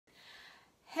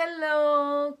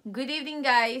Hello! Good evening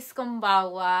guys!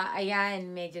 Kumbawa. Ayan,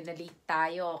 medyo na-late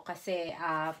tayo kasi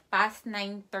past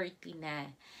 9:30 na.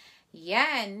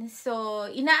 Yan. So,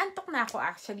 inaantok na ako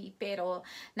actually pero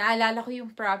naalala ko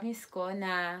yung promise ko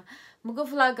na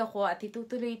mag-vlog ako at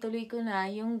itutuloy-tuloy ko na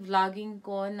yung vlogging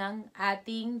ko ng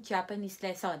ating Japanese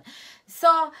lesson. So,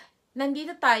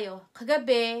 nandito tayo.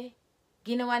 Kagabi,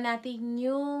 ginawa natin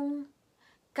yung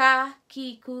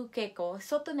Ka-Kiku-Keko.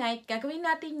 So, tonight, gagawin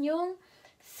natin yung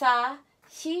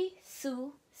Sa-Shi-Su-Se-So.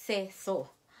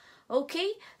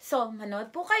 Okay? So, manood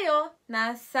po kayo.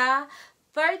 Nasa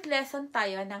third lesson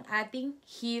tayo ng ating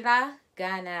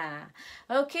hiragana.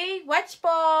 Okay? Watch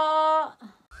po!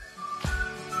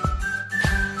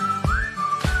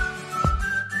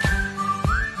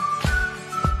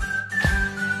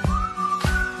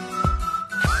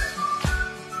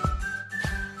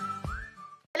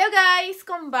 Hello guys!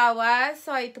 Kumbawa!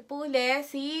 So, ito po ulit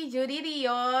si Judy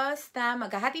Rios na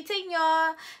maghahatid sa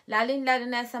inyo, lalo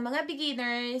na sa mga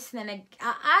beginners na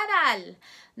nag-aaral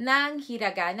ng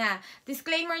hiragana.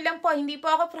 Disclaimer lang po, hindi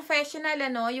po ako professional,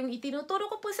 Yung itinuturo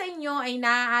ko po sa inyo ay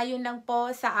naaayon lang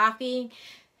po sa aking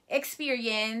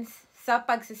experience sa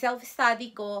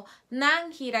pag-self-study ko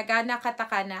ng hiragana,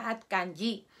 katakana at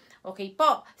kanji. Okay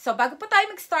po. So, bago po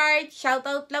tayo mag-start,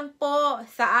 shoutout lang po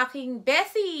sa aking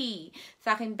bestie.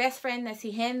 Sa aking best friend na si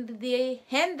Henry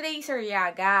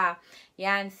Suryaga.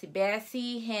 Yan, si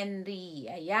Bessie Henry.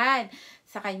 Ayan.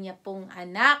 Sa kanya pong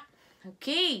anak.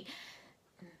 Okay.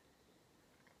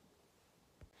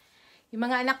 Yung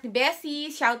mga anak ni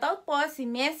Bessie, shoutout po si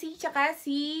Messi tsaka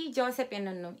si Joseph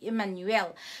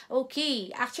Emmanuel. Okay,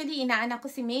 actually inaanak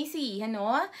ko si Macy,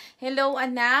 Hello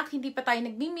anak, hindi pa tayo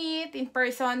nagmi-meet in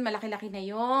person, malaki-laki na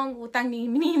yung utang ni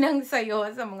Ninang sa'yo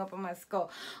sa mga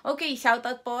pamasko. Okay,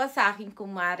 shoutout po sa aking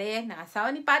kumare na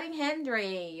asawa ni paring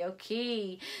Henry.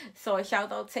 Okay, so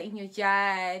shoutout sa inyo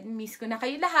dyan. Miss ko na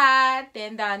kayo lahat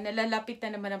and nalalapit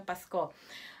na naman ang Pasko.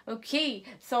 Okay,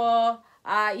 so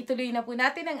ituloy na po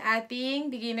natin ang ating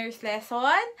beginner's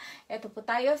lesson. Ito po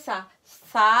tayo sa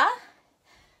Sa-Shi-Su-Se-So.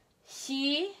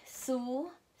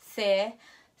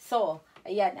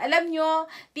 Ayan, alam nyo,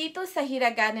 dito sa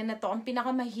hiragana na to, ang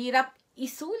pinakamahirap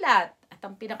isulat at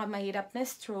ang pinakamahirap na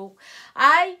stroke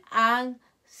ay ang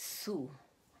su.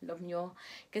 Alam nyo,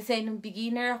 kasi nung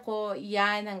beginner ako,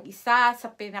 yan ang isa sa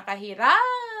pinakahirap.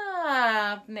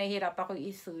 Nahirap ako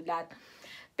isulat.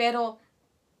 Pero,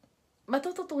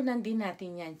 matututunan din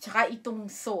natin yan. Tsaka itong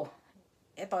so.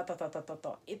 Ito.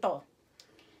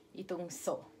 Itong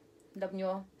so. Alam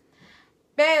nyo?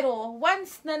 Pero,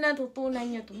 once na natutunan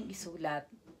nyo itong isulat,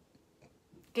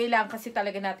 kailangan kasi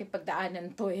talaga natin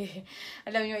pagdaanan to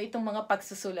Alam nyo, itong mga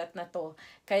pagsusulat na to.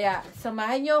 Kaya,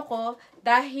 samahan nyo ko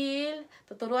dahil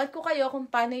tuturuan ko kayo kung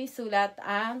paano isulat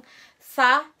ang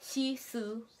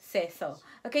Sa-Shi-Su-Se-So.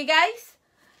 Okay, guys?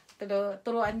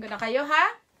 Turuan ko na kayo,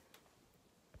 ha?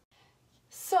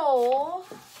 So,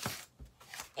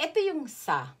 ito yung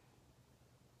sa.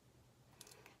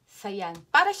 Sa yan.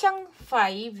 Para siyang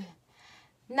 5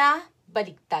 na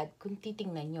baligtad kung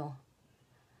titingnan nyo.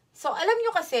 So, alam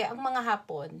nyo kasi, ang mga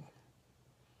Hapon,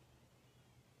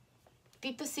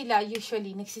 dito sila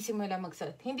usually nagsisimula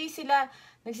magsulat. Hindi sila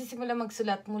nagsisimula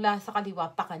magsulat mula sa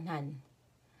kaliwa pa kanan.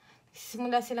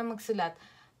 Nagsisimula sila magsulat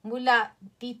mula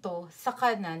dito sa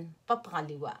kanan pa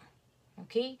kaliwa.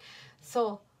 Okay?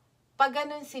 So, pag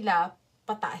ganun sila,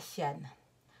 pataas yan.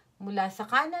 Mula sa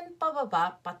kanan,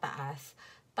 pababa, pataas.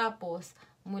 Tapos,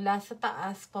 mula sa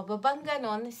taas, pababang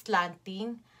ganon,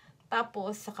 slanting.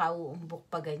 Tapos, saka uumbok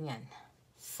pa ganyan.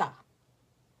 Sa.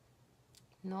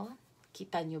 No?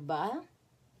 Kita nyo ba?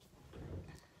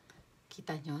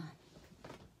 Kita nyo?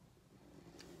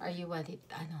 Are you want it?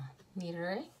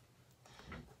 Mirror?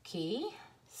 Okay.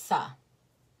 Sa.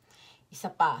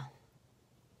 Isa pa.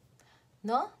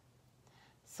 No?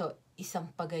 So,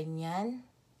 isang paganyan,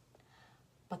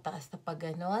 pataas na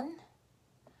paganon,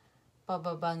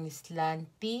 pababang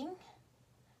slanting,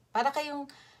 para kayong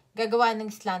gagawa ng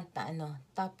slant na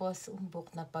tapos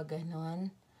umbok na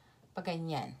paganon,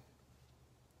 paganyan.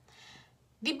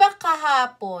 Diba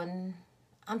kahapon,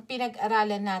 ang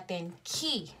pinag-aralan natin,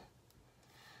 ki,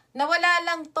 nawala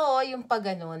lang to yung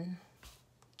paganon,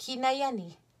 ki na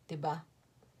yan diba?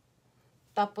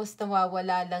 Tapos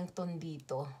nawawala lang ton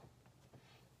dito.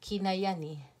 Kinayan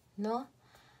no?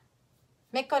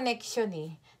 May connection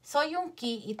So, yung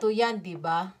ki, ito yan,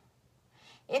 diba?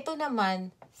 Ito naman,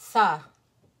 sa.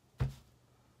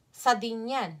 Sa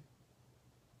din yan.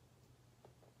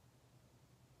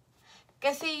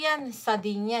 Kasi yan, sa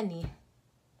din yan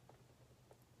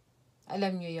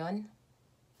Alam nyo yon?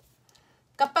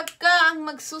 Kapag ka ang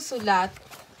magsusulat,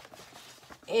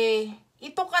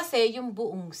 Ito kasi yung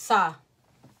buong sa.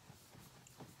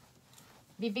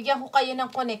 Bibigyan ko kayo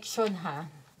ng connection ha.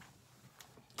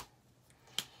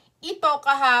 Ito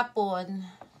kahapon,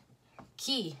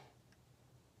 ki.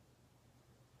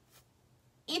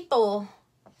 Ito,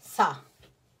 sa.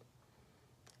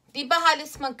 Diba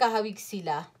halos magkahawig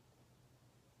sila?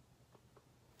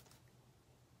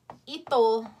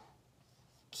 Ito,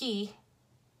 ki.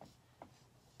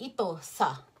 Ito,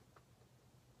 sa.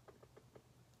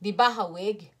 Diba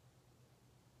hawig?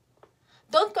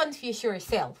 Don't confuse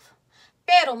yourself.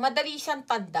 Pero madali siyang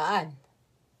tandaan.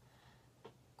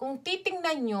 Kung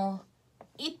titingnan nyo,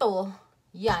 ito,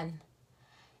 yan.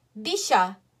 Di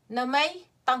siya na may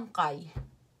tangkay.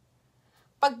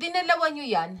 Pag dinalawan nyo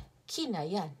yan, kina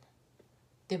yan.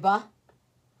 Diba?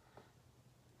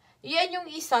 Yan yung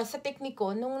isa sa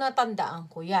tekniko nung natandaan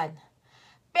ko yan.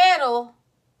 Pero,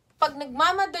 pag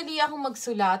nagmamadali ako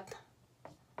magsulat,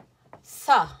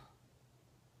 sa,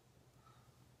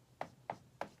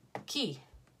 ki,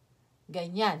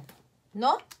 ganyan.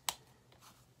 No?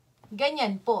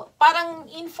 Ganyan po. Parang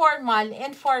informal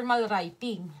and formal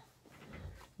writing.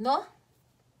 No?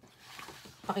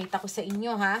 Pakita ko sa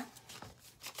inyo, ha?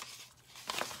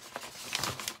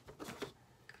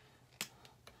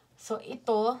 So,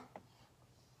 ito,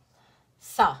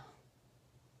 sa.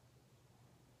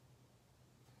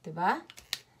 Diba?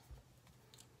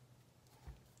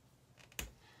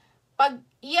 Pag,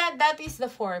 yeah, that is the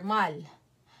formal.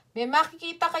 May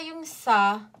makikita kayong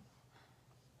sa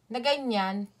na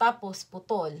ganyan, tapos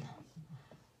putol.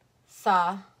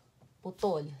 Sa,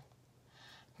 putol.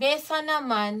 Mesa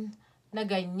naman na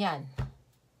ganyan.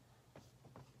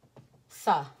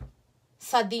 Sa.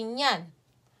 Sa din yan.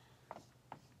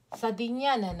 Sa din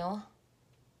yan, ano?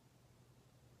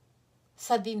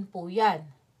 Sa din po yan.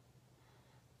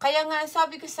 Kaya nga,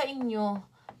 sabi ko sa inyo,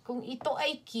 kung ito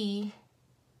ay ki,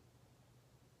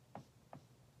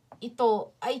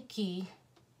 ito ay ki,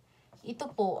 ito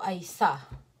po ay sa.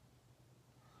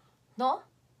 No?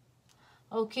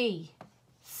 Okay.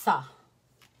 Sa.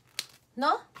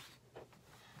 No?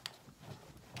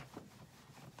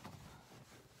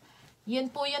 Yun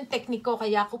po yung tekniko,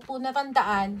 kaya ko po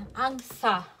natandaan ang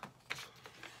sa.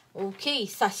 Okay,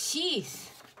 sa-shi.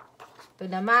 Ito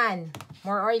naman,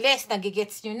 more or less,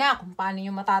 nagigets nyo na kung paano nyo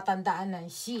matatandaan ng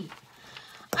shi.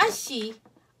 Ang shi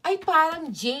ay parang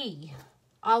J.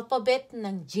 Alphabet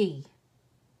ng J.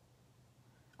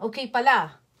 Okay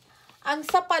pala. Ang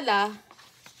sa pala,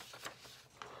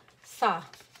 sa.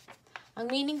 Ang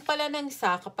meaning pala ng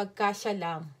sa, kapag ka siya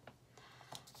lang,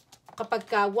 kapag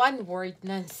ka one word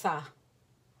ng sa,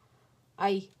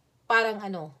 ay parang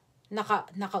ano,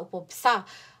 nakaupo. Sa,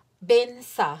 ben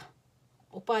sa,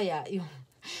 upaya, yung,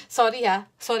 sorry ha,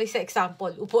 sorry sa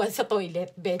example, upuan sa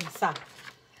toilet, ben sa.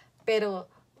 Pero,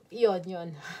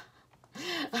 yun.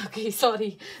 Okay,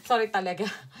 sorry talaga.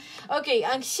 Okay,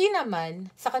 ang shi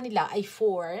naman, sa kanila ay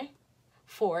for,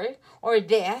 or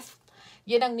death,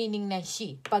 yun ang meaning ng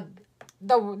shi. Pag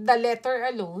the letter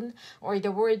alone, or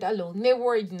the word alone, may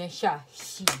word na siya,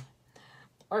 shi.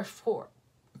 Or for.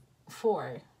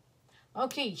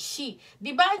 Okay, shi.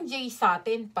 Diba ang J sa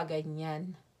atin, pag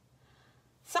ganyan?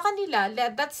 Sa kanila,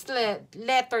 that's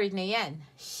letter na yan,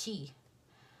 shi.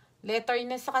 Letter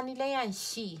na sa kanila yan,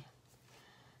 shi.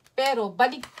 Pero,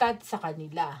 baliktad sa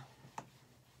kanila.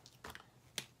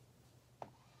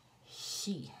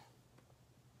 Shi.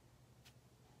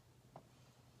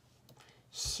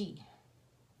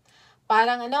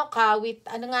 Parang ano, kawit,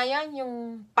 ano nga yan, yung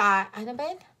ano ba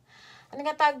yan? Ano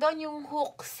nga tawag doon? Yung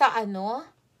hook sa ano?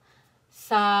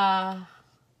 Sa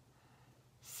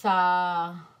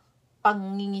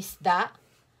pangingisda.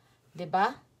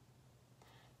 Diba?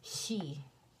 Shi.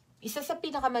 Isa sa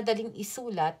pinakamadaling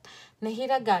isulat na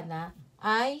hiragana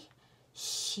ay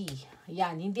shi.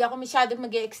 Yan, hindi ako masyadong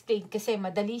mag-e-explain kasi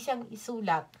madali siyang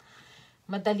isulat.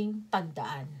 Madaling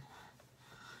tandaan.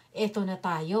 Eto na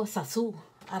tayo sa su.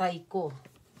 Aray ko.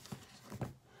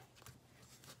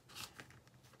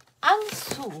 Ang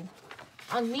su,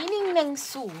 ang meaning ng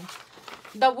su,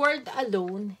 the word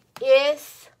alone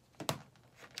is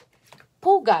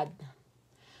pugad.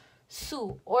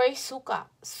 Su or suka.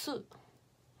 Su.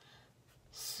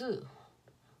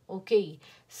 Okay.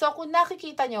 So, kung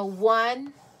nakikita nyo,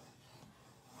 1,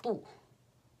 2.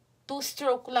 2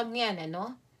 stroke lang yan,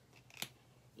 ano?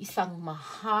 Isang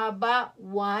mahaba,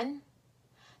 1.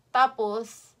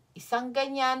 Tapos, isang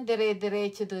ganyan,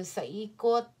 dire-diretso doon sa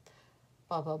ikot,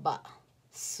 pababa.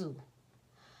 Su.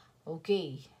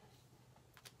 Okay.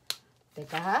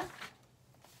 Teka ha.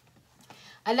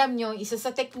 Alam nyo, isa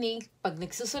sa technique, pag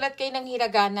nagsusulat kayo ng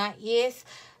hiragana is,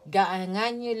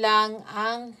 gaangan nyo lang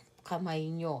ang kamay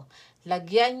nyo.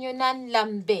 Lagyan nyo ng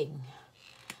lambing.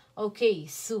 Okay,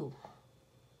 su.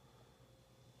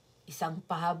 Isang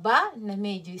pahaba na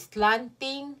medyo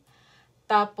slanting.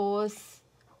 Tapos,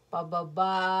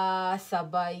 pababa,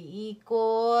 sabay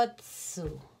ikot, su.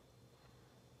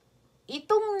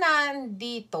 Itong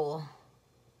nandito,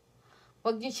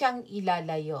 huwag nyo siyang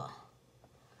ilalayo.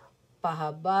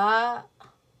 Pahaba,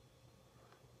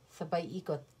 sabay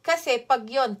ikot. Kasi pag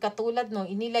yon katulad no,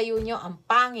 inilayo nyo, ang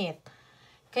pangit.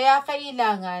 Kaya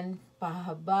kailangan,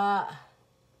 pahaba,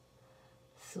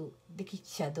 su, dikit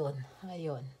siya doon.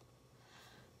 Ayun.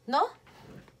 No?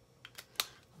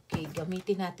 Okay,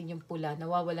 gamitin natin yung pula.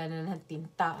 Nawawala na ng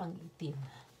tinta ang itim.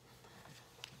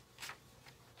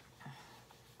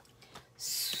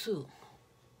 Su.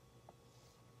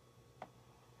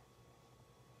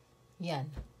 Yan.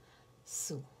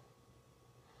 Su.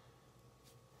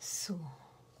 Su.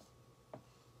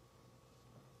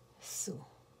 Su.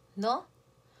 No?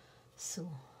 Su.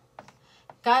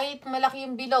 Kahit malaki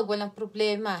yung bilog, walang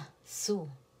problema. Su.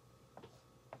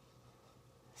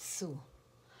 Su.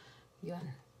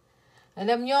 Yan.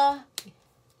 Alam nyo,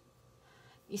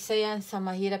 isa yan sa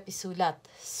mahirap isulat.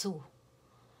 Su.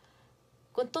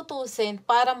 Kung tutusin,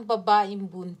 parang babaeng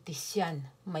buntis yan.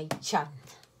 May tiyan.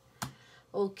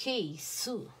 Okay,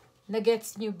 su.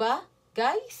 Nagets nyo ba,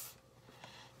 guys?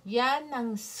 Yan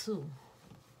ang su.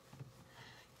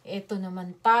 Ito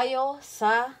naman tayo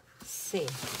sa se.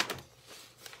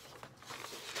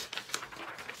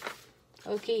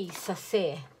 Okay, sa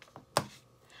se.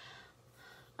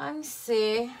 Ang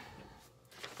se,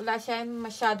 wala siya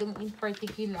masyadong in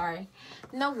particular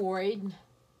na word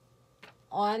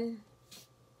on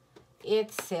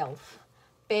itself.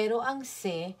 Pero ang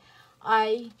se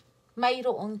ay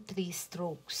mayroong 3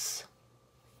 strokes.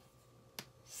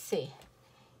 Se.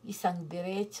 Isang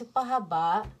diretso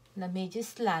pahaba na medyo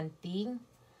slanting.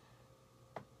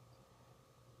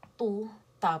 2.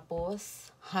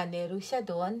 Tapos, hanero siya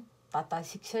doon.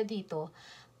 Tatasik siya dito.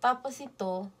 Tapos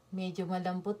ito, medyo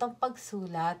malambot ang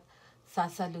pagsulat.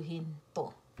 Sasaluhin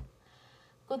to.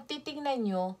 Kung titingnan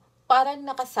nyo, parang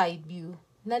naka-side view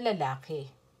na lalaki.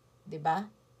 'Di ba?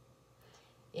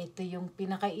 Ito yung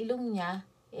pinakailong niya.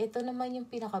 Ito naman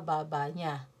yung pinakababa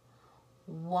niya.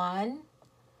 1,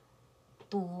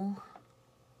 2,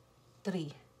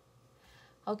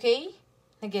 3. Okay?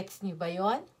 Nagets niyo ba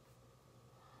yon?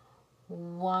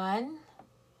 1,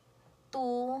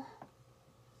 2,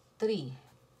 3.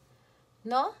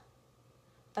 No?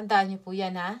 Tandaan niyo po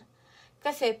yan, ha?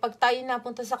 Kasi pag tayo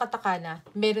napunta sa katakana,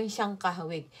 meron siyang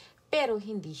kahawig. Pero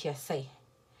hindi siya se.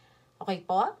 Okay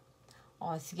po?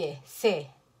 O, sige. Se.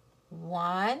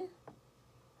 1,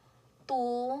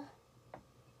 2,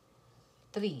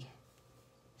 3.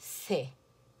 Se.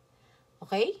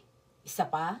 Okay? Isa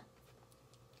pa.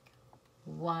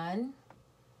 1,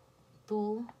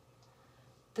 2,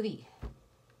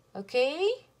 3. Okay?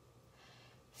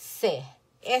 Se.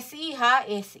 S-E ha?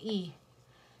 S-E.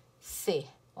 Se.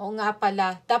 O nga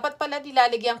pala. Dapat pala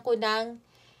nilalagyan ko ng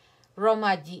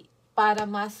Romaji para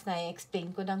mas na-explain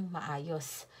ko ng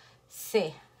maayos.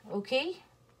 Se. Okay?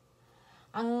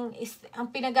 Ang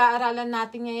pinag-aaralan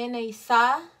natin ngayon ay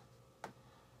Sa-Shi-Su-Se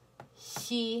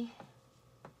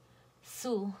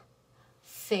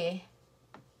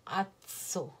at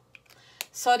So.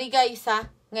 Sorry guys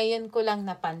ha, ngayon ko lang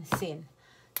napansin.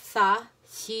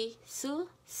 Sa-Shi-Su-Se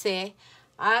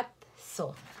at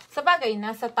So. Sabagay,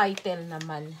 nasa title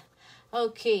naman.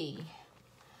 Okay.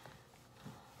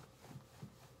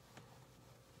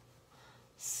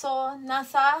 So,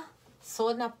 nasa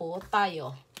So na po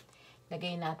tayo.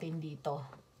 Lagay natin dito.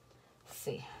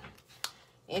 Se.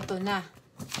 Ito na.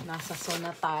 Nasa So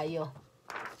na tayo.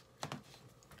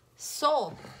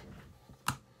 So.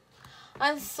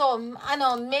 Ang So,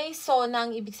 may So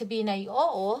nang ibig sabihin ay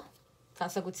oo.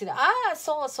 Sasagot sila,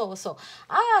 so. So. So.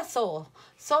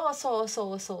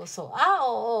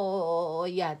 Oo.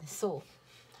 Yan. So.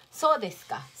 So desu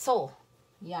ka. So.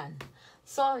 Yan.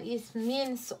 So, it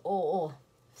means oo.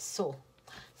 So.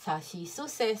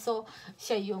 Sa-Shi-Su-Se-So,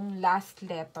 siya yung last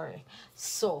letter.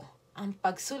 So, ang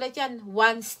pagsulat yan,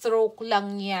 1 stroke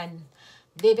lang yan.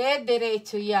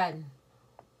 Dire-diretso yan.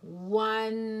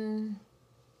 1,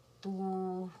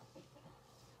 2,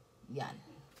 yan.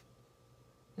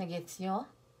 Nagets nyo?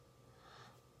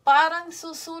 Parang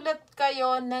susulat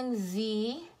kayo ng Z,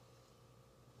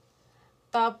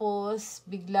 tapos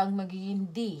biglang magiging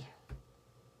D.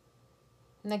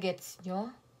 Nagets nyo?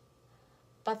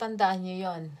 Tatandaan nyo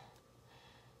yon.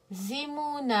 Z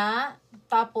muna,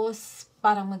 tapos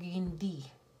parang magiging D.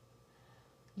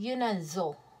 Yun ang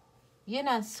zo. Yun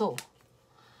ang so.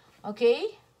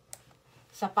 Okay?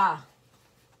 Isa pa.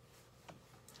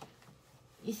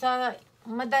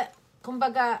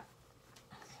 kumbaga,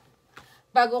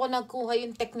 bago ko nagkuha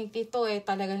yung technique dito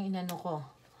talagang inano ko.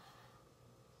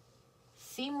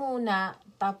 C muna,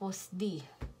 tapos D.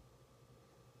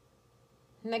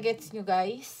 Nagets nyo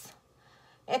guys?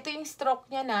 Ito yung stroke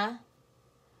niya na.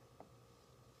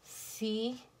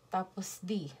 C, tapos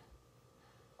D.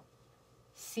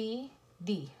 C,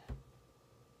 D.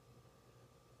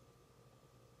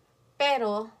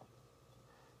 Pero,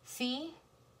 C,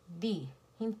 D.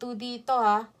 Hinto dito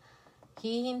ha.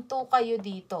 Hihinto kayo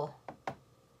dito.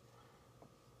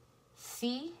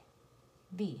 C,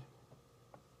 D.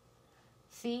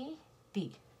 C, D.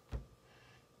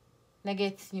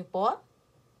 Nagets nyo po?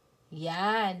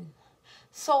 Yan.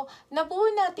 So, nabuo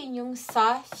natin yung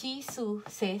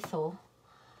Sa-Shi-Su-Se-So.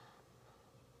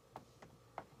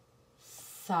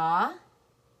 Sa,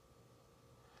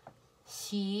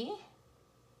 Shi,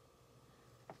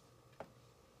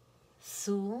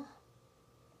 Su,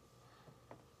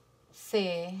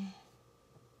 Se,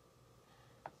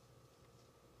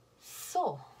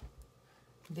 So.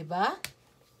 Diba?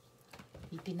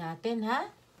 Itin natin, ha?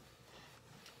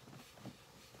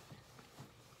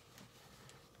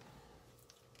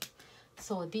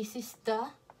 So, this is the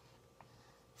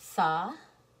Sa,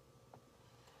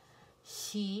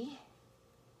 Shi,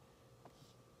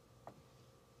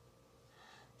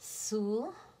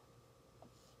 Su,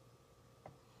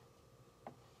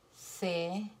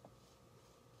 Se,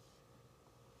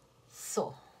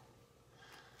 So.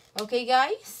 Okay,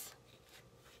 guys?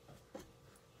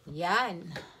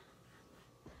 Yan.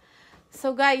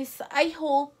 So, guys, I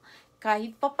hope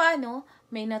kahit papano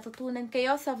may natutunan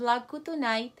kayo sa vlog ko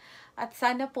tonight. At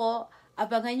sana po,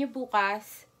 abangan nyo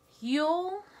bukas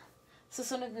yung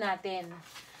susunod natin.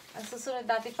 Ang susunod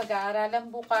natin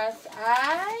pag-aaralan bukas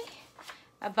ay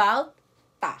about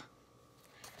ta.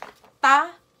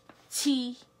 Ta,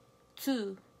 chi,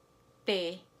 tu,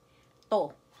 te,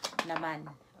 to naman.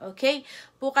 Okay?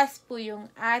 Bukas po yung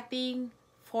ating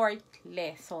 4th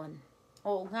lesson.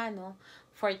 Oo nga, no?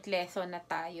 4th lesson na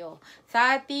tayo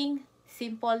sa ating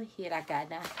simple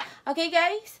hiragana. Okay,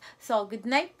 guys? So, good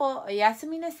night po.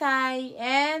 Oyasumi nasai.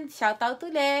 And shout out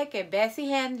ulit kay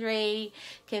Bessie Henry,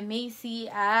 kay Macy,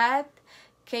 at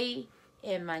kay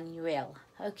Emmanuel.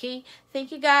 Okay?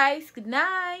 Thank you, guys. Good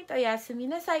night. Oyasumi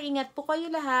nasai. Ingat po kayo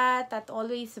lahat at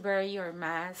always wear your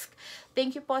mask.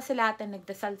 Thank you po sa lahat na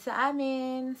nagdasal sa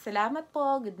amin. Salamat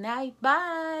po. Good night.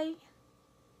 Bye!